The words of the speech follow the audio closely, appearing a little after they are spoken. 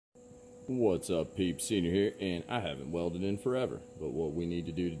What's up, peeps? Senior here, and I haven't welded in forever. But what we need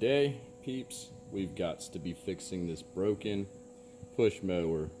to do today, peeps, we've got to be fixing this broken push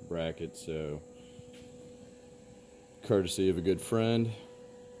mower bracket. So, courtesy of a good friend,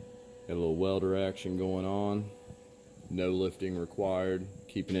 got a little welder action going on. No lifting required,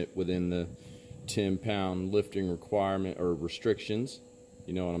 keeping it within the 10-pound lifting requirement or restrictions.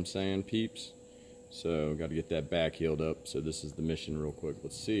 You know what I'm saying, peeps? So, got to get that back healed up. So this is the mission real quick.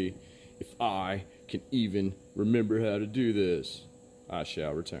 Let's see if I can even remember how to do this. I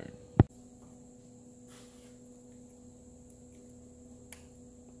shall return.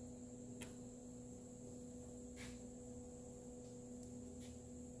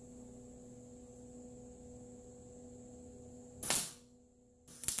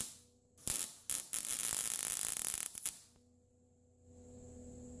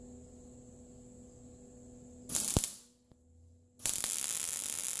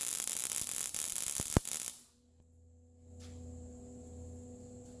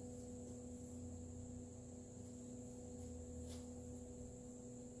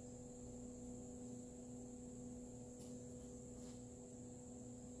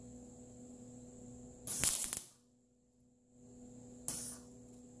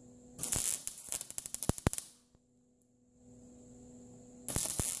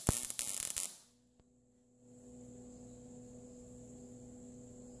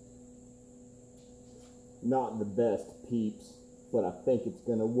 Not the best, peeps, but I think it's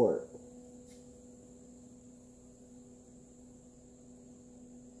gonna work.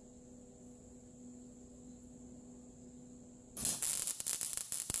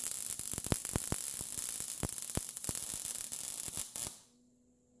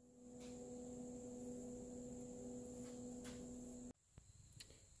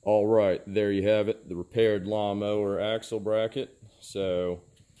 All right, there you have it, the repaired lawnmower axle bracket. So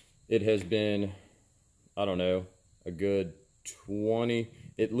it has been, I don't know, a good 20,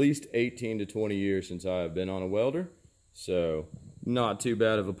 at least 18 to 20 years since I have been on a welder. So not too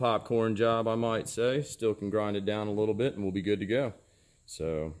bad of a popcorn job, I might say. Still can grind it down a little bit and we'll be good to go.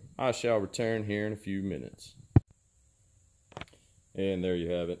 So I shall return here in a few minutes. And there you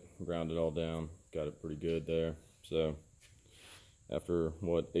have it, ground it all down. Got it pretty good there. So after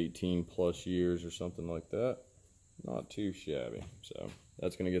what, 18 plus years or something like that, not too shabby. So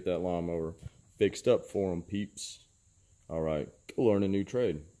that's gonna get that lawnmower fixed up for them, peeps. All right, go learn a new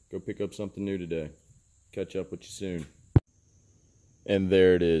trade. Go pick up something new today. Catch up with you soon. And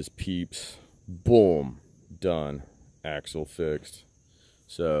there it is, peeps. Boom, done. Axle fixed.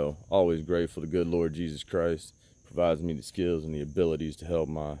 So always grateful to good Lord Jesus Christ. Provides me the skills and the abilities to help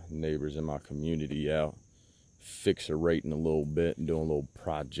my neighbors in my community out. Fix a rating a little bit and doing a little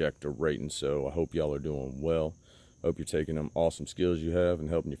project of rating. So I hope y'all are doing well. Hope you're taking them awesome skills you have and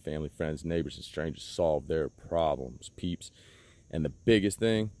helping your family, friends, neighbors, and strangers solve their problems, peeps. And the biggest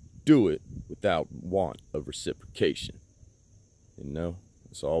thing, do it without want of reciprocation. You know,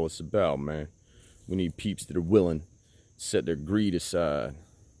 that's all it's about, man. We need peeps that are willing to set their greed aside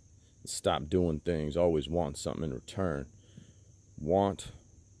and stop doing things, always want something in return.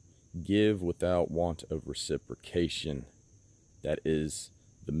 Give without want of reciprocation. That is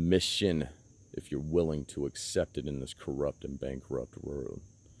the mission, if you're willing to accept it in this corrupt and bankrupt world.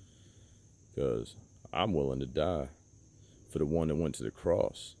 Because I'm willing to die for the one that went to the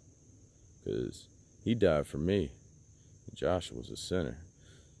cross. Because he died for me. Joshua was a sinner.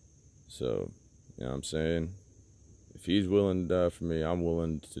 So, you know what I'm saying? If he's willing to die for me, I'm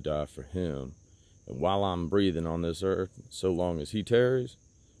willing to die for him. And while I'm breathing on this earth, so long as he tarries,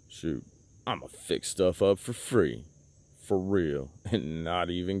 shoot, I'ma fix stuff up for free. For real. And not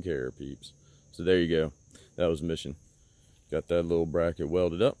even care, peeps. So there you go. That was mission. Got that little bracket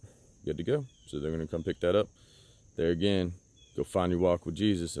welded up. Good to go. So they're going to come pick that up. There again, go find your walk with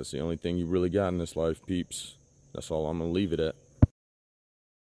Jesus. That's the only thing you really got in this life, peeps. That's all I'm going to leave it at.